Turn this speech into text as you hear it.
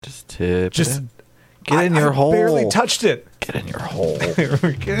Just tip. Just it. Get in your hole. Barely touched it. Get in your hole.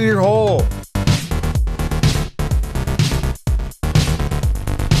 Get in your hole.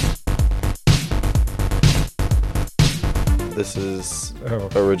 This is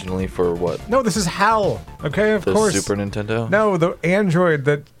originally for what? No, this is Hal. Okay, of course. The Super Nintendo? No, the android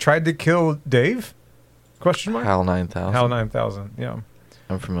that tried to kill Dave? Question mark? HAL 9000. HAL 9000, yeah.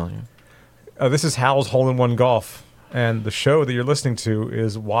 I'm familiar. This is Hal's Hole-in-One Golf, and the show that you're listening to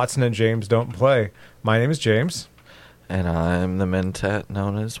is Watson and James Don't Play. My name is James. And I'm the Mentat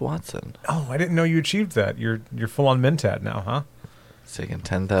known as Watson. Oh, I didn't know you achieved that. You're full-on Mentat now, huh? It's taken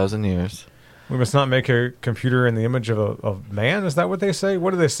 10,000 years. We must not make a computer in the image of a man? Is that what they say?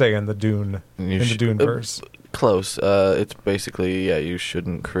 What do they say in the Dune the Dune verse? Close. It's basically, you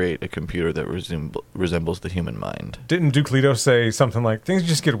shouldn't create a computer that resembles the human mind. Didn't Duke Leto say something like, things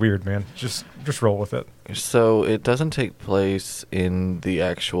just get weird, man. Just roll with it. So it doesn't take place in the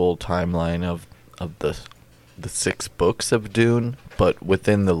actual timeline of the 6 books of Dune, but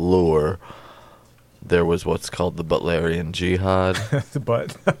within the lore, there was what's called the Butlerian Jihad.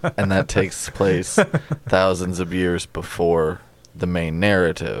 But and that takes place thousands of years before the main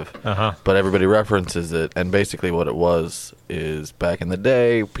narrative. Uh-huh. But everybody references it, and basically what it was is back in the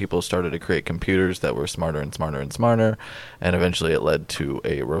day, people started to create computers that were smarter and smarter and smarter, and eventually it led to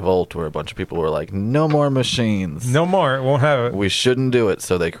a revolt where a bunch of people were like, no more machines. No more. Won't have it. We shouldn't do it.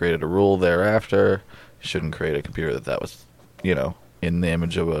 So they created a rule thereafter. You shouldn't create a computer that was, in the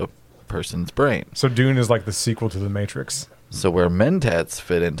image of a person's brain. So Dune is like the sequel to The Matrix. So where Mentats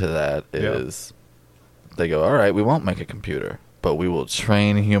fit into that is they go, all right, we won't make a computer, but we will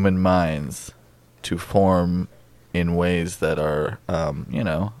train human minds to form in ways that are,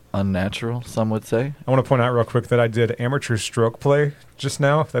 unnatural, some would say. I want to point out real quick that I did amateur stroke play just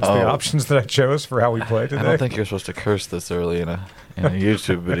now. That's the options that I chose for how we play today. I don't think you're supposed to curse this early in a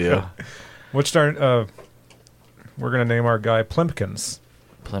YouTube video. We're going to name our guy Plimpkins.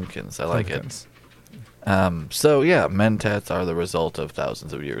 Plimpkins, I like it. Mentats are the result of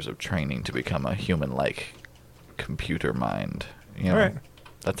thousands of years of training to become a human-like computer mind. Right.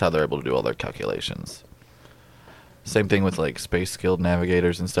 That's how they're able to do all their calculations. Same thing with like space-skilled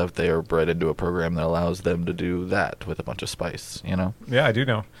navigators and stuff. They are bred into a program that allows them to do that with a bunch of spice. Yeah, I do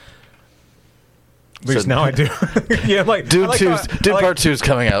know. At least now I do. Yeah, like Dune Part 2 is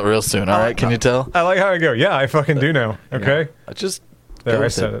coming out real soon. All right, can you tell? I like how I go. Yeah, I fucking do know. Okay, I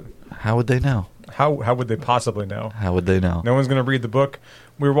said it. How would they know? How would they possibly know? How would they know? No one's going to read the book.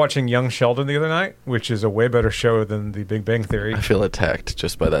 We were watching Young Sheldon the other night, which is a way better show than The Big Bang Theory. I feel attacked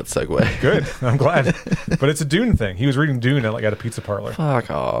just by that segue. Good. I'm glad. But it's a Dune thing. He was reading Dune at a pizza parlor.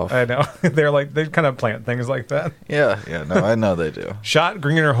 Fuck off. I know. They kind of plant things like that. Yeah. No, I know they do. Shot,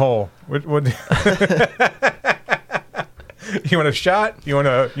 green, or hole? What You want a shot? You want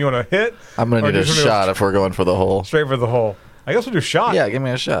a hit? I'm going to need a shot if we're going for the hole. Straight for the hole. I guess we'll do shot. Yeah, give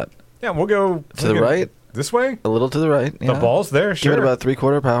me a shot. Yeah, we'll go... To the right? This way? A little to the right. The ball's there, sure. Give it about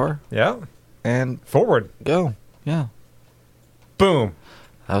 3/4 power. Yeah. And... forward. Go. Yeah. Boom.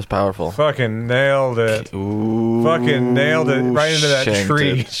 That was powerful. Fucking nailed it. Ooh. Fucking nailed it right into that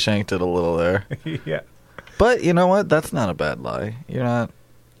tree. Shanked it a little there. Yeah. But you know what? That's not a bad lie. You're not...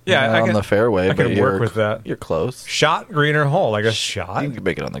 Yeah, on the fairway, I can work with that. You're close. Shot, green, or hole? I guess shot. You can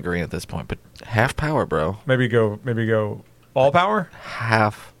make it on the green at this point, but half power, bro. Maybe go all power?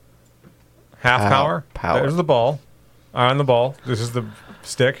 Half power? Power. There's the ball. On the ball. This is the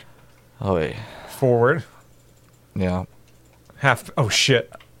stick. Oh, wait. Forward. Yeah. Oh,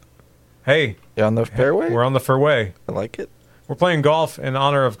 shit. Hey. You on the fairway? We're on the fairway. I like it. We're playing golf in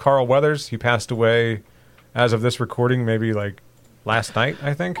honor of Carl Weathers. He passed away as of this recording, maybe like last night,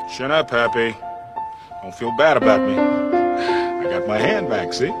 I think. Shut up, Happy. Don't feel bad about me. I got my hand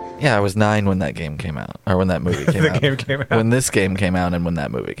back, see? Yeah, I was 9 when that game came out. Or when that movie came out. Game came out. When this game came out and when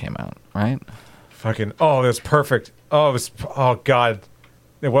that movie came out, right? Fucking, that's perfect. Oh, God.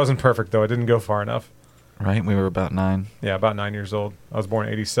 It wasn't perfect, though. It didn't go far enough. Right? We were about 9. Yeah, about 9 years old. I was born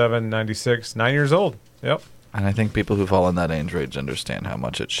in 87, 96. 9 years old. Yep. And I think people who fall in that age range understand how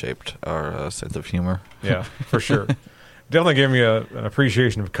much it shaped our sense of humor. Yeah, for sure. Definitely gave me an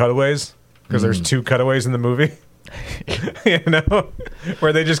appreciation of cutaways, because there's 2 cutaways in the movie.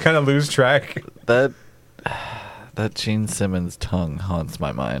 Where they just kind of lose track. That Gene Simmons tongue haunts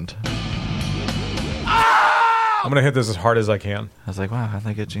my mind. I'm going to hit this as hard as I can. I was like, wow, how'd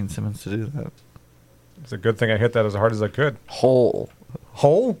they get Gene Simmons to do that? It's a good thing I hit that as hard as I could. Hole?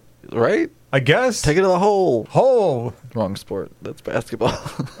 Right? I guess. Take it to the hole. Hole. Wrong sport. That's basketball.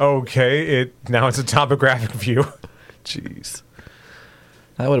 Okay, now it's a topographic view. Jeez.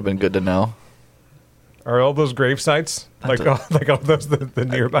 That would have been good to know. Are all those grave sites like all those the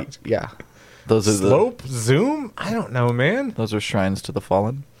nearby? Yeah. Those are Slope? Zoom? I don't know, man. Those are shrines to the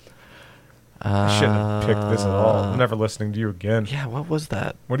fallen. I shouldn't have picked this at all. I'm never listening to you again. Yeah, what was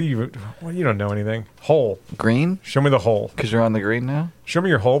that? What you don't know anything. Hole. Green? Show me the hole. Because you're on the green now? Show me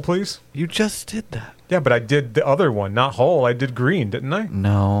your hole, please. You just did that. Yeah, but I did the other one, not hole. I did green, didn't I?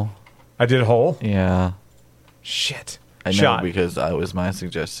 No. I did hole? Yeah. Shit. I know Shot. because I was my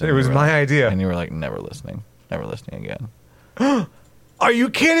suggestion. It was my idea. And you were like, never listening. Never listening again. Are you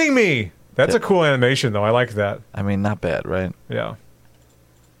kidding me? That's a cool animation, though. I like that. I mean, not bad, right? Yeah.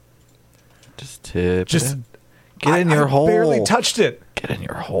 Just tip it in. Get in your hole. I barely touched it. Get in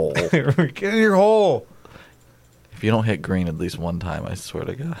your hole. Get in your hole. If you don't hit green at least one time, I swear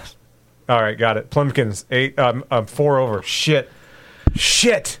to God. All right, got it. Plumpkins, 4 over. Shit.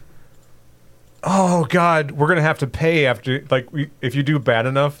 Oh, God. We're going to have to pay after, if you do bad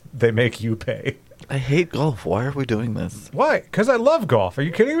enough, they make you pay. I hate golf. Why are we doing this? Why? Because I love golf. Are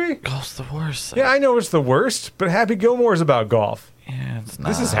you kidding me? Golf's the worst. Yeah, I know it's the worst, but Happy Gilmore's about golf. Yeah, it's not.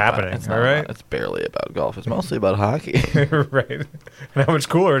 This is happening, It's all not right? about- It's barely about golf. It's mostly about hockey. Right. And how much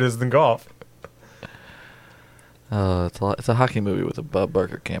cooler it is than golf. It's a hockey movie with a Bob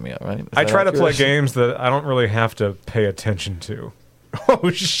Barker cameo, right? Is I that try to play accurate? games that I don't really have to pay attention to. Oh,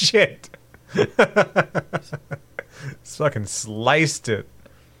 shit. Fucking sliced it.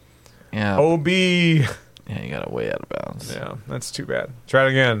 Yeah. OB. Yeah, you got it way out of bounds. Yeah, that's too bad. Try it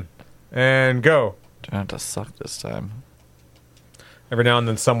again. And go. Try not to suck this time. Every now and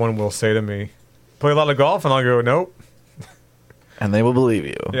then someone will say to me, play a lot of golf? And I'll go, nope. And they will believe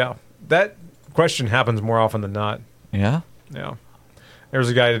you. Yeah. That question happens more often than not. Yeah? Yeah. There was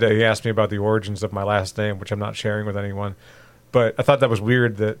a guy today, he asked me about the origins of my last name, which I'm not sharing with anyone. But I thought that was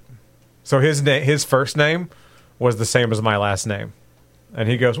weird that... So his first name was the same as my last name. And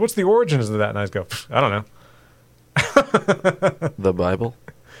he goes, what's the origins of that? And I just go, I don't know. The Bible?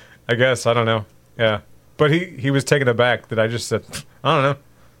 I guess. I don't know. Yeah. But he was taken aback that I just said, I don't know.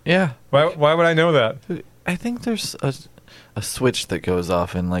 Yeah. Why would I know that? I think there's a switch that goes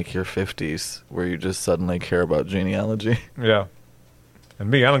off in like your 50s where you just suddenly care about genealogy. Yeah. And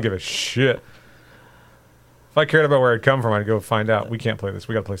me, I don't give a shit. If I cared about where I'd come from, I'd go find out. We can't play this.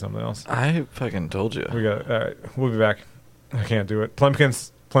 We got to play something else. I fucking told you. All right. We'll be back. I can't do it.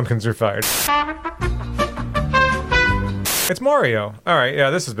 Plumpkins are fired. It's Mario. All right. Yeah,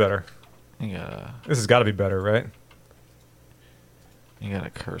 this is better. This has got to be better, right? You got a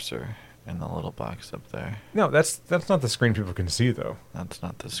cursor in the little box up there. No, that's not the screen people can see, though. That's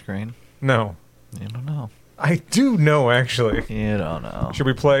not the screen. No. You don't know. I do know, actually. You don't know. Should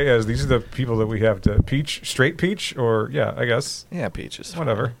we play as these are the people that we have to Peach, straight Peach, or yeah, I guess. Yeah, Peach is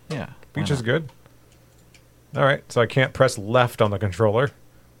Whatever. fine. Yeah. Peach why is not? good. All right, so I can't press left on the controller.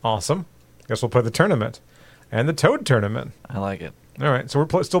 Awesome. Guess we'll play the tournament. And the Toad tournament. I like it. All right, so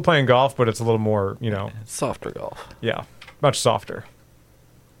we're still playing golf, but it's a little more, It's softer golf. yeah, much softer.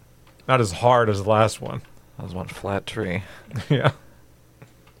 Not as hard as the last one. That was one flat tree. Yeah.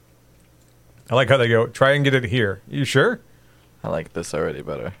 I like how they go, try and get it here. You sure? I like this already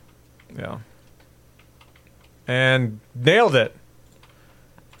better. Yeah. And nailed it.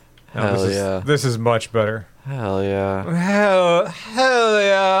 Now, Hell this is much better. Hell yeah. Hell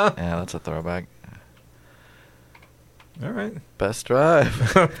yeah. Yeah, that's a throwback. All right. Best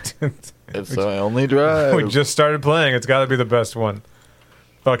drive. It's my only drive. We just started playing. It's got to be the best one.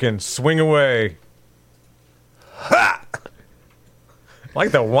 Fucking swing away. Ha!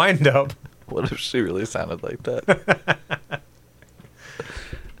 Like the wind up. What if she really sounded like that?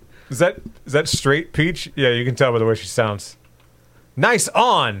 Is that straight Peach? Yeah, you can tell by the way she sounds. Nice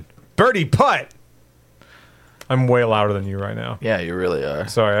on. Birdie putt. I'm way louder than you right now. Yeah, you really are.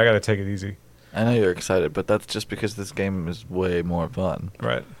 Sorry, I got to take it easy. I know you're excited, but that's just because this game is way more fun.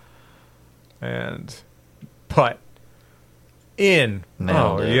 Right. And putt. In.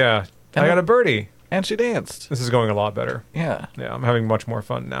 Nailed it. Yeah. And I got a birdie. And she danced. This is going a lot better. Yeah. Yeah, I'm having much more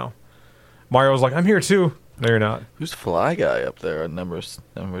fun now. Mario's like, I'm here too. No, you're not. Who's Fly Guy up there on number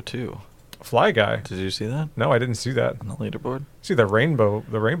 2? Fly guy. Did you see that No, I didn't see that. on the leaderboard? See the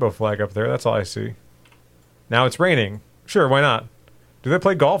rainbow flag up there. That's all I see. Now it's raining. Sure, why not? Do they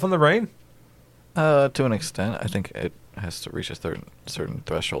play golf in the rain? To an extent. I think it has to reach a certain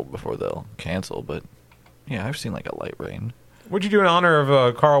threshold before they'll cancel, but yeah, I've seen like a light rain. What'd you do in honor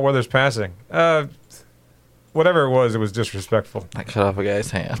of Carl Weathers passing? Whatever it was disrespectful. I cut off a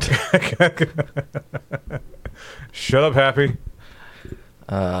guy's hand. Shut up, Happy.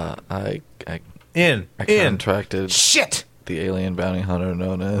 I In. contracted Shit! the alien bounty hunter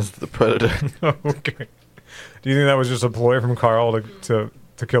known as the Predator. Okay. Do you think that was just a ploy from Carl to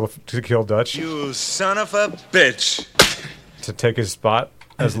to kill Dutch, You son of a bitch. to take his spot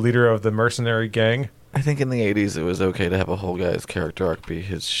as leader of the mercenary gang. I think in the 80s it was okay to have a whole guy's character arc be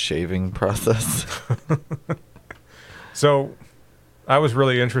his shaving process. So, I was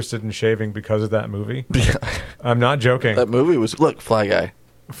really interested in shaving because of that movie. Yeah. I'm not joking. That movie was, look, Fly Guy.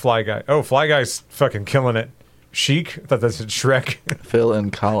 Fly Guy. Oh, Fly Guy's fucking killing it. Chic. I thought that's Shrek. Phil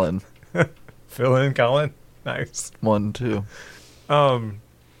and Colin. Fill in, Colin. Nice. 1, 2. Now,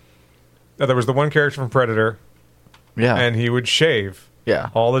 there was the one character from Predator, Yeah. and he would shave yeah.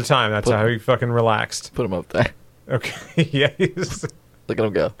 all the time. That's how he fucking relaxed. Put him up there. Okay. Yeah. Look at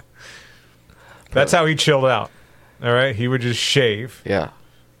him go. That's how he chilled out. All right. He would just shave Yeah.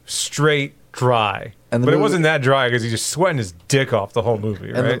 straight dry. And the But it movie- wasn't that dry because he's just sweating his dick off the whole movie,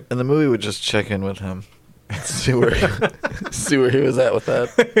 And, right? and the movie would just check in with him. see where he was at with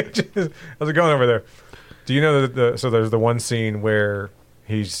that. How's it going over there? Do you know that so there's the one scene where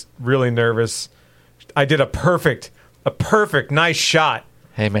he's really nervous. I did a perfect, nice shot.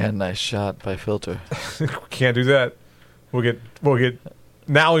 Hey man, nice shot by filter. Can't do that. We'll get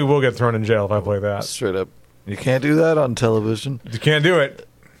now we will get thrown in jail if I play that. Straight up. You can't do that on television. You can't do it.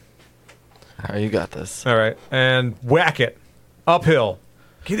 All right, you got this. All right. And whack it. Uphill.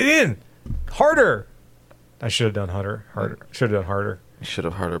 Get it in. Harder. I should have done harder. Should have done harder. You should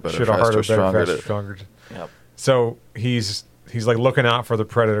have harder, better, Should have faster, harder, better, stronger. faster, stronger. Yep. So he's like looking out for the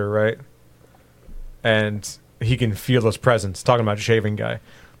predator, right? And he can feel his presence. Talking about shaving guy,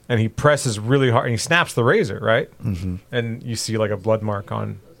 and he presses really hard, and he snaps the razor, right? Mm-hmm. And you see like a blood mark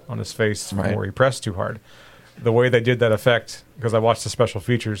on his face from Right. where he pressed too hard. The way they did that effect, because I watched the special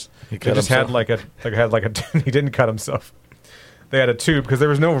features, He they cut just himself? had like a he didn't cut himself. They had a tube because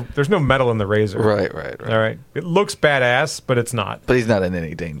there's no metal in the razor. Right. All right. It looks badass, but it's not. But he's not in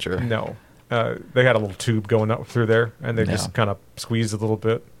any danger. No. They had a little tube going up through there, and they Yeah. just kind of squeezed a little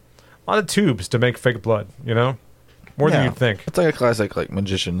bit. A lot of tubes to make fake blood, you know? More than Yeah. you'd think. It's like a classic like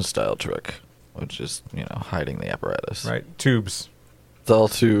magician style trick, which is, hiding the apparatus. Right? Tubes. It's all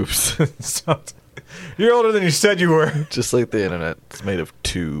tubes. So- You're older than you said you were. Just like the internet. It's made of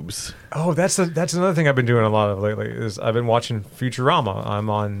tubes. Oh, that's another thing I've been doing a lot of lately is I've been watching Futurama. I'm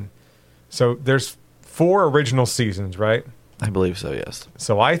on... So there's 4 original seasons, right? I believe so, yes.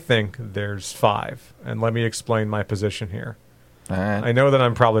 So I think there's 5. And let me explain my position here. All right. I know that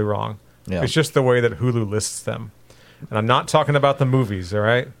I'm probably wrong. Yeah. It's just the way that Hulu lists them. And I'm not talking about the movies, all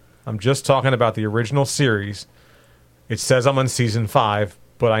right? I'm just talking about the original series. It says I'm on season 5,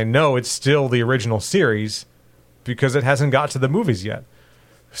 but I know it's still the original series because it hasn't got to the movies yet.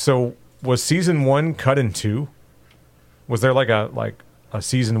 So was season 1 cut in 2? Was there like a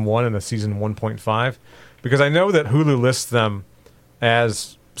season 1 and a season 1.5? Because I know that Hulu lists them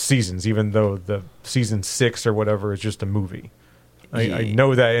as seasons, even though the season 6 or whatever is just a movie. I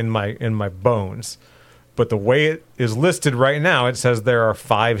know that in my bones. But the way it is listed right now, it says there are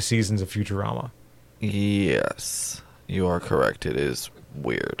 5 seasons of Futurama. Yes. You are correct. It is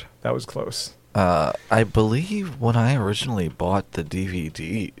weird. That was close. I believe when I originally bought the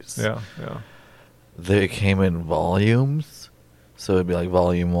DVDs, Yeah. they came in volumes. So it'd be like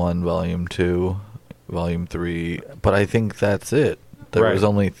volume 1, volume 2, volume 3. But I think that's it. There Right. was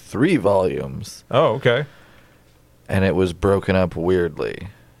only 3 volumes. Oh, okay. And it was broken up weirdly.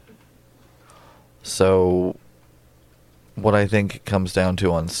 So what I think it comes down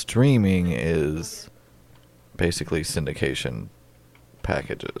to on streaming is basically syndication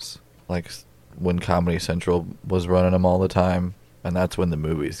packages. Like when Comedy Central was running them all the time, and that's when the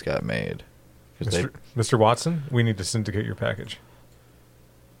movies got made. 'Cause Mr. Watson, we need to syndicate your package.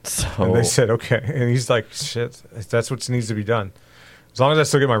 so And they said, okay. And he's like, shit, that's what needs to be done. As long as I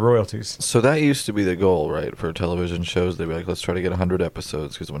still get my royalties. So that used to be the goal, right? For television shows, they'd be like, let's try to get 100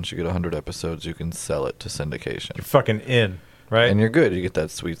 episodes, because once you get 100 episodes, you can sell it to syndication. You're fucking in, right? And you're good. You get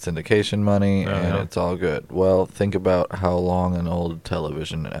that sweet syndication money, and yeah. it's all good. Well, think about how long an old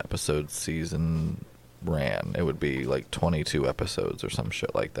television episode season ran. It would be like 22 episodes or some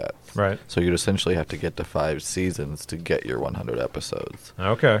shit like that. Right. So you'd essentially have to get to 5 seasons to get your 100 episodes.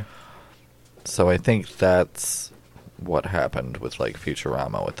 Okay. So I think that's what happened with like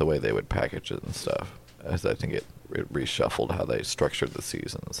Futurama, with the way they would package it and stuff. As I think it reshuffled how they structured the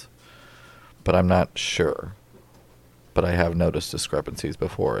seasons. But I'm not sure. But I have noticed discrepancies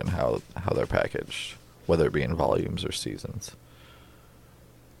before in how they're packaged, whether it be in volumes or seasons.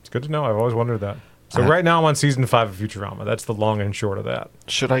 It's good to know. I've always wondered that. So right now I'm on season 5 of Futurama. That's the long and short of that.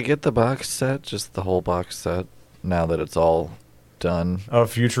 Should I get the box set, just the whole box set, now that it's all done?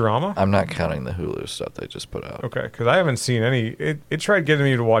 Of Futurama? I'm not counting the Hulu stuff they just put out. Okay, because I haven't seen any. It tried getting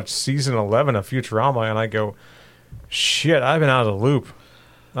me to watch season 11 of Futurama, and I go, shit, I've been out of the loop.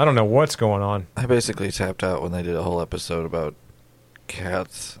 I don't know what's going on. I basically tapped out when they did a whole episode about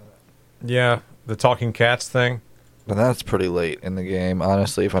cats. Yeah, the talking cats thing. And that's pretty late in the game.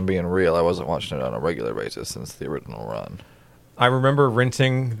 Honestly, if I'm being real, I wasn't watching it on a regular basis since the original run. I remember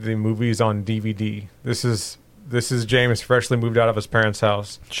renting the movies on DVD. This is James freshly moved out of his parents'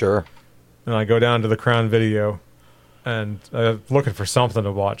 house. Sure. And I go down to the Crown Video and looking for something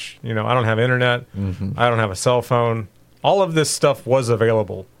to watch. You know, I don't have internet. Mm-hmm. I don't have a cell phone. All of this stuff was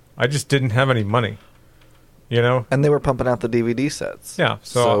available. I just didn't have any money. You know? And they were pumping out the DVD sets. Yeah.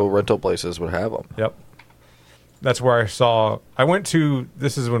 So rental places would have them. Yep. That's where I went to,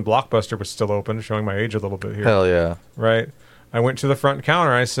 this is when Blockbuster was still open, showing my age a little bit here. Hell yeah. Right? I went to the front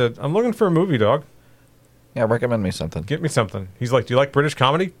counter. I said, I'm looking for a movie, dog. Yeah, recommend me something. Get me something. He's like, do you like British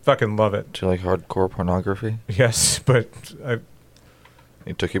comedy? Fucking love it. Do you like hardcore pornography? Yes, but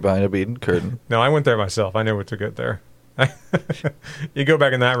He took you behind a beaten curtain. no, I went there myself. I knew what to get there. You go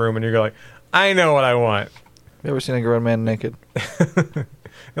back in that room and you go like, I know what I want. You ever seen a grown man naked? You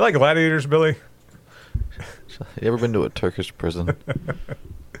like gladiators, Billy? You ever been to a Turkish prison?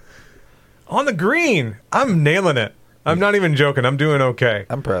 On the green. I'm nailing it. I'm not even joking. I'm doing okay.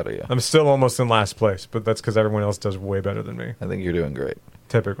 I'm proud of you. I'm still almost in last place, but that's because everyone else does way better than me. I think you're doing great.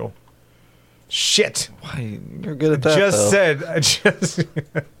 Typical. Shit. Why? You're good at that, I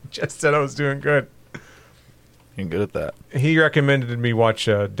just said I was doing good. You're good at that. He recommended me watch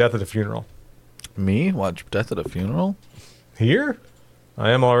Death at a Funeral. Me? Watch Death at a Funeral? Here? I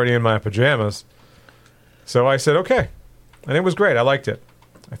am already in my pajamas. So I said, okay. And it was great. I liked it.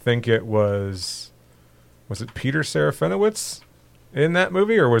 I think it was it Peter Serafinowicz in that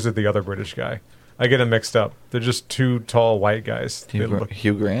movie, or was it the other British guy? I get them mixed up. They're just two tall white guys.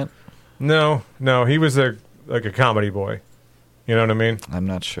 Hugh Grant? No, he was like a comedy boy. You know what I mean? I'm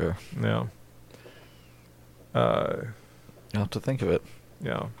not sure. No. I'll have to think of it.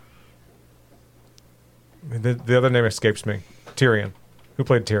 Yeah. The other name escapes me. Tyrion. Who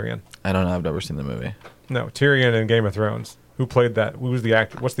played Tyrion? I don't know. I've never seen the movie. No, Tyrion in Game of Thrones. Who played that? Who was the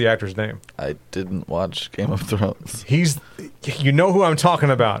actor? What's the actor's name? I didn't watch Game of Thrones. You know who I'm talking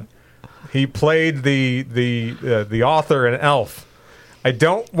about. He played the author in Elf. I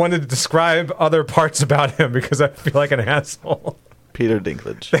don't want to describe other parts about him because I feel like an asshole. Peter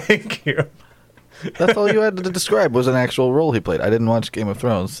Dinklage. Thank you. That's all you had to describe was an actual role he played. I didn't watch Game of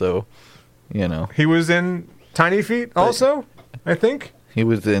Thrones, so, you know. He was in Tiny Feet also, I think. He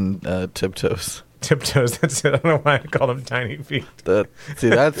was in Tiptoes. Tiptoes, that's it. I don't know why I called him Tiny Feet.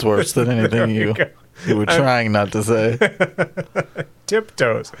 That's worse than anything you were trying not to say.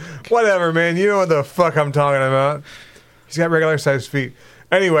 Tiptoes. Whatever, man. You know what the fuck I'm talking about. He's got regular sized feet.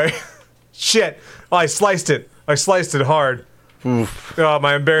 Anyway, shit. Oh, I sliced it. I sliced it hard. Oof. Oh,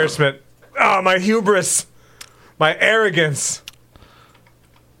 my embarrassment. Oh, my hubris. My arrogance.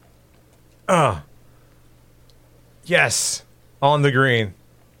 Yes. On the green.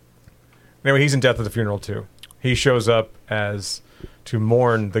 Anyway, he's in Death at the Funeral, too. He shows up to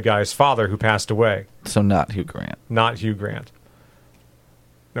mourn the guy's father who passed away. So not Hugh Grant. Not Hugh Grant.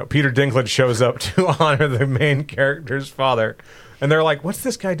 No, Peter Dinklage shows up to honor the main character's father. And they're like, what's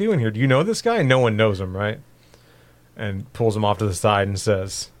this guy doing here? Do you know this guy? And no one knows him, right? And pulls him off to the side and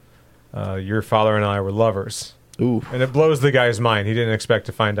says, your father and I were lovers. Ooh. And it blows the guy's mind. He didn't expect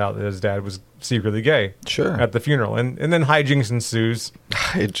to find out that his dad was secretly gay. Sure. At the funeral. And then hijinks ensues.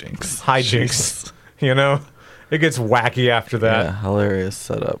 Hijinks. Jesus. You know? It gets wacky after that. Yeah, hilarious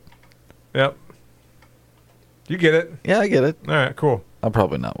setup. Yep. You get it? Yeah, I get it. All right, cool. I'll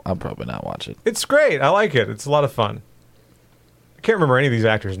probably not watch it. It's great. I like it. It's a lot of fun. I can't remember any of these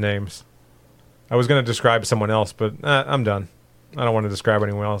actors' names. I was going to describe someone else, but I'm done. I don't want to describe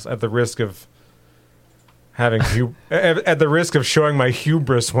anyone else at the risk of at the risk of showing my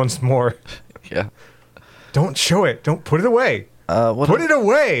hubris once more. Yeah. Don't show it. Don't put it away. Put it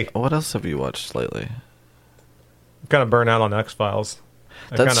away. What else have you watched lately? I'm kind of burnt out on X-Files.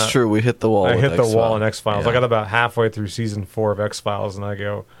 That's true. We hit the wall. I hit the wall in X-Files. Yeah. I got about halfway through season 4 of X-Files, and I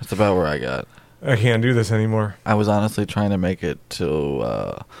go, That's about where I got. I can't do this anymore. I was honestly trying to make it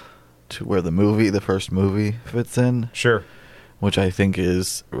to where the first movie fits in. Sure. Which I think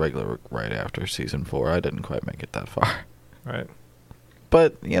is regular right after season 4. I didn't quite make it that far. Right.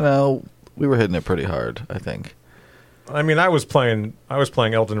 But, you know, we were hitting it pretty hard, I think. I mean, I was playing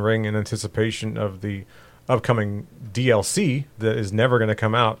Elden Ring in anticipation of the upcoming DLC that is never going to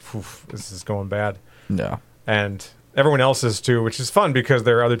come out. Oof, this is going bad. Yeah. And everyone else is too, which is fun because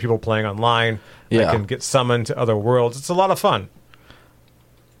there are other people playing online. Yeah. I can get summoned to other worlds. It's a lot of fun.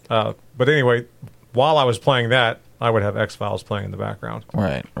 But anyway, while I was playing that, I would have X-Files playing in the background.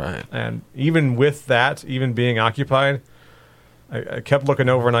 Right. And even with that, even being occupied, I kept looking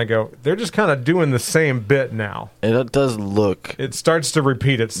over and I go, they're just kind of doing the same bit now. It does look It starts to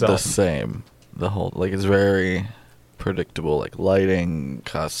repeat the itself. same. The whole, like, it's very predictable, like lighting,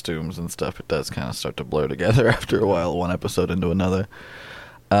 costumes, and stuff. It does kind of start to blur together after a while, one episode into another.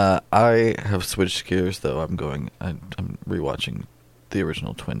 I have switched gears, though. I'm rewatching the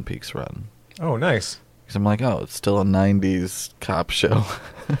original Twin Peaks run. Oh, nice. Because I'm like, oh, it's still a 90s cop show.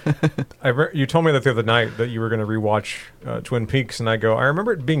 You told me that the other night that you were going to rewatch Twin Peaks, and I go, I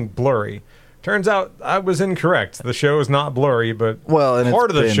remember it being blurry. Turns out I was incorrect. The show is not blurry, but And part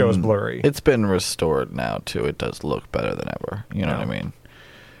of the show is blurry. It's been restored now, too. It does look better than ever. You know what I mean?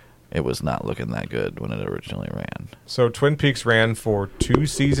 It was not looking that good when it originally ran. So Twin Peaks ran for 2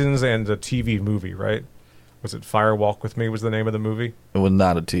 seasons and a TV movie, right? Was it Fire Walk With Me was the name of the movie? It was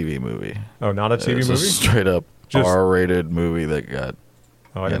not a TV movie. Oh, not a TV It was movie? a straight up R-rated movie that got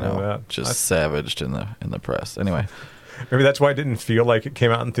I didn't know that. just savaged in the press. Anyway, maybe that's why it didn't feel like it came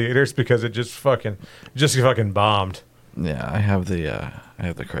out in theaters, because it just fucking bombed. yeah, I have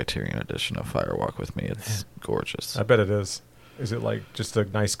the Criterion edition of Fire Walk With Me. It's gorgeous. I bet it is. Is it like just a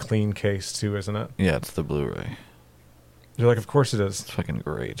nice clean case too, isn't it? Yeah, it's the Blu-ray. You're like, of course it is. It's fucking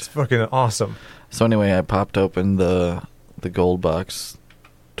great. It's fucking awesome. So anyway, I popped open the gold box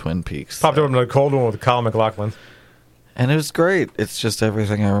Twin Peaks. Popped open a cold one with Kyle MacLachlan. And it was great. It's just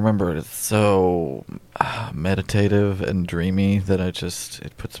everything I remembered. It's so meditative and dreamy that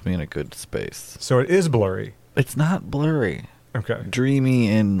it puts me in a good space. So it is blurry. It's not blurry. Okay. Dreamy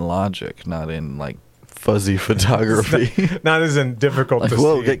in logic, not in like fuzzy photography. Not as in difficult Like, to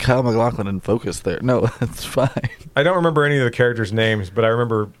whoa, see. get Kyle MacLachlan in focus there. No, it's fine. I don't remember any of the characters' names, but I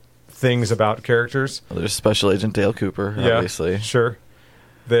remember things about characters. Well, there's Special Agent Dale Cooper, obviously. Yeah, sure.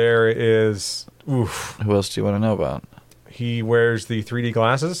 There is... Oof. Who else do you want to know about? He wears the 3D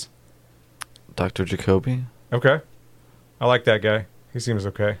glasses. Dr. Jacoby. Okay. I like that guy. He seems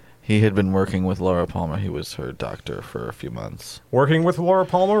okay. He had been working with Laura Palmer. He was her doctor for a few months. Working with Laura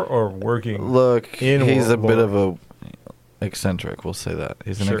Palmer or working... Look, in he's a bit Laura? of a eccentric, we'll say that.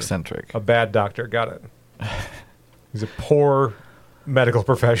 He's an Sure. eccentric. A bad doctor. Got it. He's a poor medical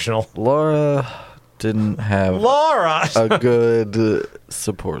professional. Laura didn't have Laura! a good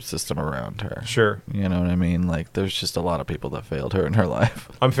support system around her. Sure. You know what I mean? Like, there's just a lot of people that failed her in her life.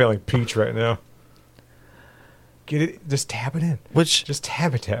 I'm feeling peach right now. Get it? Just tap it in. Which, Just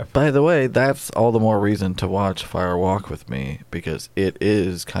tap it, tap. by the way, that's all the more reason to watch Fire Walk With Me, because it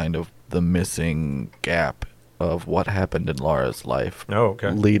is kind of the missing gap of what happened in Laura's life Oh,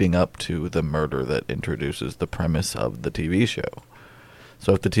 okay. leading up to the murder that introduces the premise of the TV show.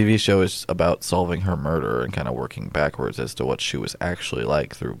 So if the TV show is about solving her murder and kind of working backwards as to what she was actually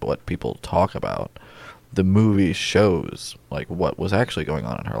like through what people talk about, the movie shows like what was actually going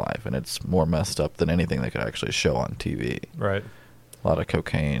on in her life, and it's more messed up than anything they could actually show on TV. Right. A lot of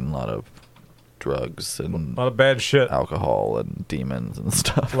cocaine, a lot of drugs, and A lot of bad shit. alcohol and demons and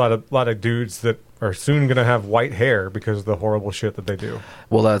stuff. A lot of dudes that are soon going to have white hair because of the horrible shit that they do.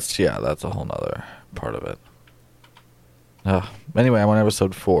 Well, that's a whole nother part of it. Anyway, I'm on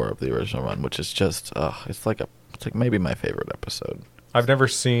episode 4 of the original run, which is just it's like maybe my favorite episode. I've never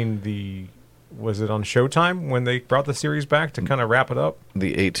seen was it on Showtime when they brought the series back to kind of wrap it up?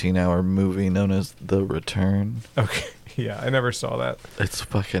 The 18-hour movie known as The Return. Okay. Yeah, I never saw that. It's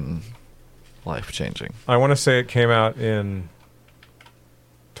fucking life-changing. I want to say it came out in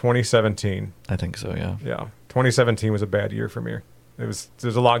 2017. I think so, yeah. Yeah. 2017 was a bad year for me. There's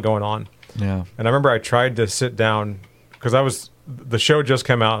a lot going on. Yeah. And I remember I tried to sit down because the show just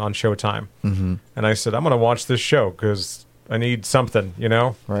came out on Showtime. Mm-hmm. And I said, I'm going to watch this show because I need something, you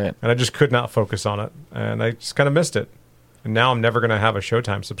know? Right. And I just could not focus on it. And I just kind of missed it. And now I'm never going to have a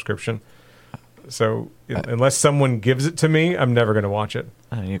Showtime subscription. So unless someone gives it to me, I'm never going to watch it.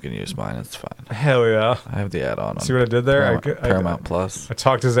 You can use mine. It's fine. Hell yeah. I have the add-on. See what I did there? Paramount Plus. I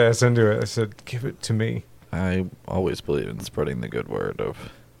talked his ass into it. I said, give it to me. I always believe in spreading the good word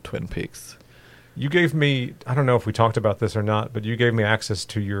of Twin Peaks. You gave me, I don't know if we talked about this or not, but you gave me access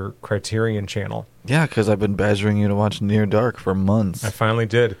to your Criterion channel. Yeah, because I've been badgering you to watch Near Dark for months. I finally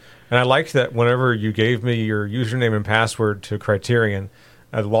did. And I liked that whenever you gave me your username and password to Criterion,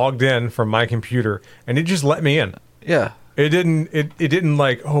 I logged in from my computer and it just let me in. Yeah. It didn't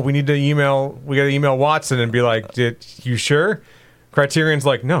like, oh, we got to email Watson and be like, did you sure? Criterion's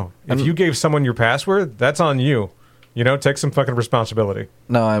like, no. If you gave someone your password, that's on you. You know, take some fucking responsibility.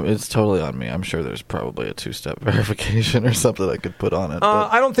 No, it's totally on me. I'm sure there's probably a 2-step verification or something I could put on it.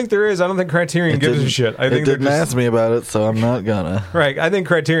 I don't think there is. I don't think Criterion gives a shit. I think it didn't ask me about it, so I'm not gonna. Right. I think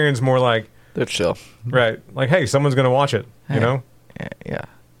Criterion's more like, They're chill. right, like, hey, someone's going to watch it, you Hey. know? Yeah.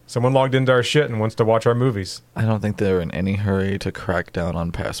 Someone logged into our shit and wants to watch our movies. I don't think they're in any hurry to crack down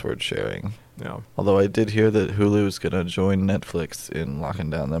on password sharing. No. Although I did hear that Hulu's going to join Netflix in locking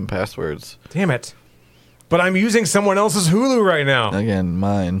down them passwords. Damn it. But I'm using someone else's Hulu right now. Again,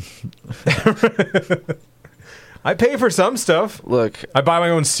 mine. I pay for some stuff. Look, I buy my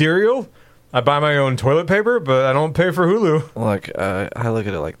own cereal. I buy my own toilet paper, but I don't pay for Hulu. look. I look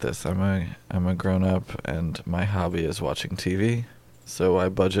at it like this. I'm a grown up, and my hobby is watching TV. So I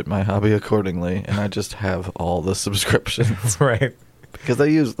budget my hobby accordingly, and I just have all the subscriptions Right. because I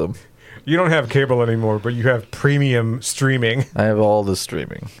use them. You don't have cable anymore, but you have premium streaming. I have all the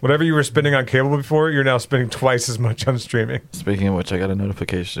streaming. Whatever you were spending on cable before, you're now spending twice as much on streaming. Speaking of which, I got a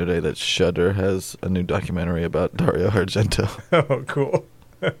notification today that Shudder has a new documentary about Dario Argento. Oh, cool.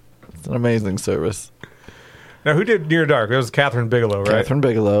 It's an amazing service. Now, who did Near Dark? It was Catherine Bigelow, right? Catherine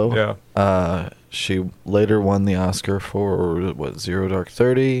Bigelow. Yeah. She later won the Oscar for, Zero Dark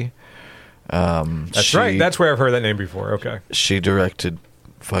 30. That's right. That's where I've heard that name before. Okay. She directed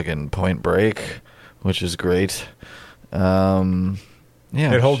fucking Point Break, which is great. Yeah.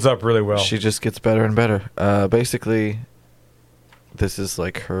 It holds up really well. She just gets better and better. Basically, this is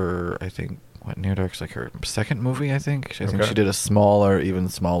like her, I think, Near Dark's like her second movie, I think. I think she did a even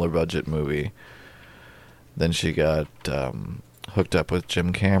smaller budget movie. Then she got hooked up with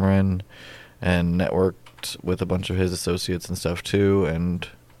Jim Cameron and networked with a bunch of his associates and stuff too, and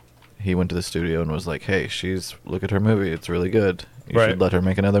he went to the studio and was like, hey, look at her movie, it's really good. You should let her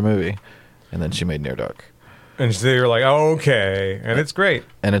make another movie. And then she made Near Dark. And so you're like, oh, okay. And it's great.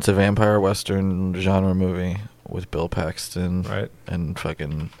 And it's a vampire western genre movie with Bill Paxton. Right. And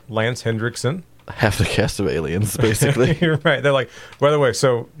fucking Lance Hendrickson. half the cast of Aliens, basically. You're right. They're like, by the way,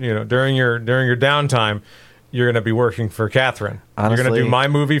 so, during your downtime, you're going to be working for Catherine. Honestly, you're going to do my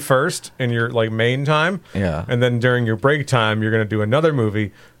movie first in your main time. Yeah. And then during your break time, you're going to do another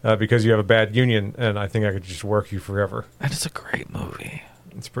movie because you have a bad union, and I think I could just work you forever. And it's a great movie.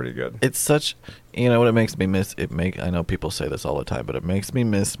 It's pretty good. It's such, what it makes me miss? I know people say this all the time, but it makes me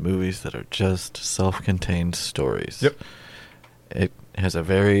miss movies that are just self-contained stories. Yep. It has a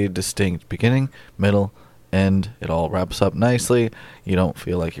very distinct beginning, middle, end. It all wraps up nicely. You don't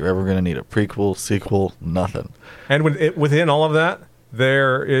feel like you're ever going to need a prequel, sequel, nothing. And within all of that,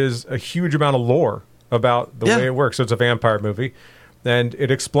 there is a huge amount of lore about the way it works. So it's a vampire movie, and it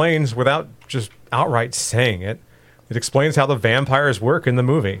explains, without just outright saying it, it explains how the vampires work in the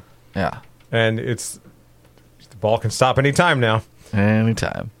movie. Yeah. And the ball can stop any time now.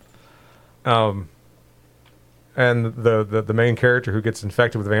 Anytime. And the main character who gets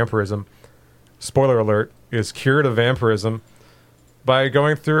infected with vampirism, spoiler alert, is cured of vampirism by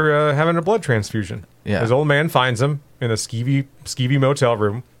going through having a blood transfusion. Yeah. His old man finds him in a skeevy motel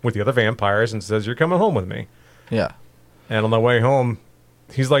room with the other vampires and says, "You're coming home with me." Yeah. And on the way home,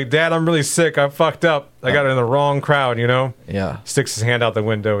 he's like, "Dad, I'm really sick. I fucked up. I got in the wrong crowd, Yeah. Sticks his hand out the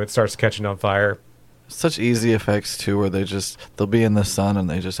window. It starts catching on fire. Such easy effects, too, where they'll be in the sun and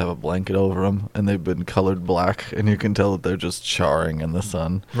they just have a blanket over them and they've been colored black and you can tell that they're just charring in the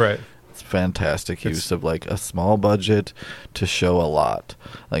sun. Right. It's fantastic use of a small budget to show a lot.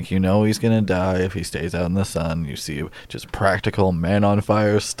 He's going to die if he stays out in the sun. You see just practical man on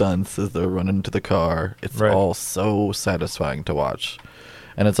fire stunts as they're running to the car. It's all so satisfying to watch.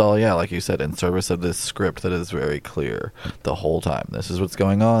 And it's all, like you said, in service of this script that is very clear the whole time. This is what's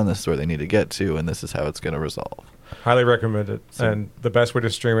going on, this is where they need to get to, and this is how it's going to resolve. Highly recommend it. And the best way to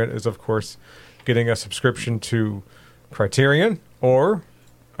stream it is, of course, getting a subscription to Criterion or,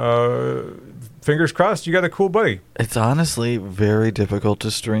 fingers crossed, you got a cool buddy. It's honestly very difficult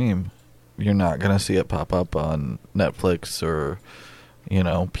to stream. You're not going to see it pop up on Netflix or,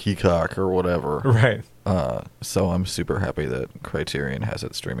 Peacock or whatever. Right. So I'm super happy that Criterion has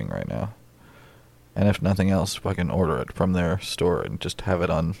it streaming right now. And if nothing else, fucking order it from their store and just have it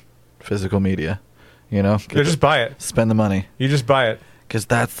on physical media. Just buy it. Spend the money. You just buy it. Because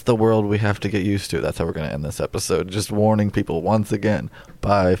that's the world we have to get used to. That's how we're going to end this episode. Just warning people once again,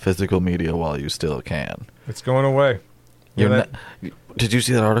 buy physical media while you still can. It's going away. Did you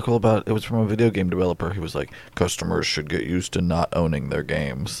see that article about, it was from a video game developer. He was like, customers should get used to not owning their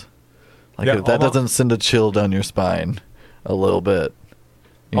games. That doesn't send a chill down your spine a little bit.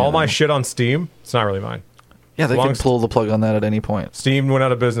 All my shit on Steam, it's not really mine. Yeah, they can pull the plug on that at any point. Steam went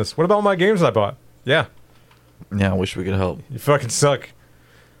out of business. What about all my games I bought? Yeah. Yeah, I wish we could help. You fucking suck.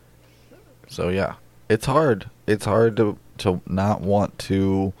 So, yeah. It's hard. It's hard to not want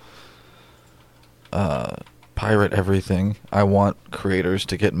to pirate everything. I want creators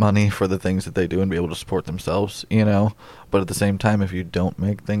to get money for the things that they do and be able to support themselves, But at the same time, if you don't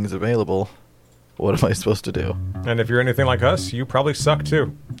make things available, What am I supposed to do? And if you're anything like us, you probably suck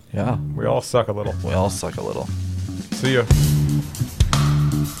too. Yeah. We all suck a little. We all suck a little. See ya.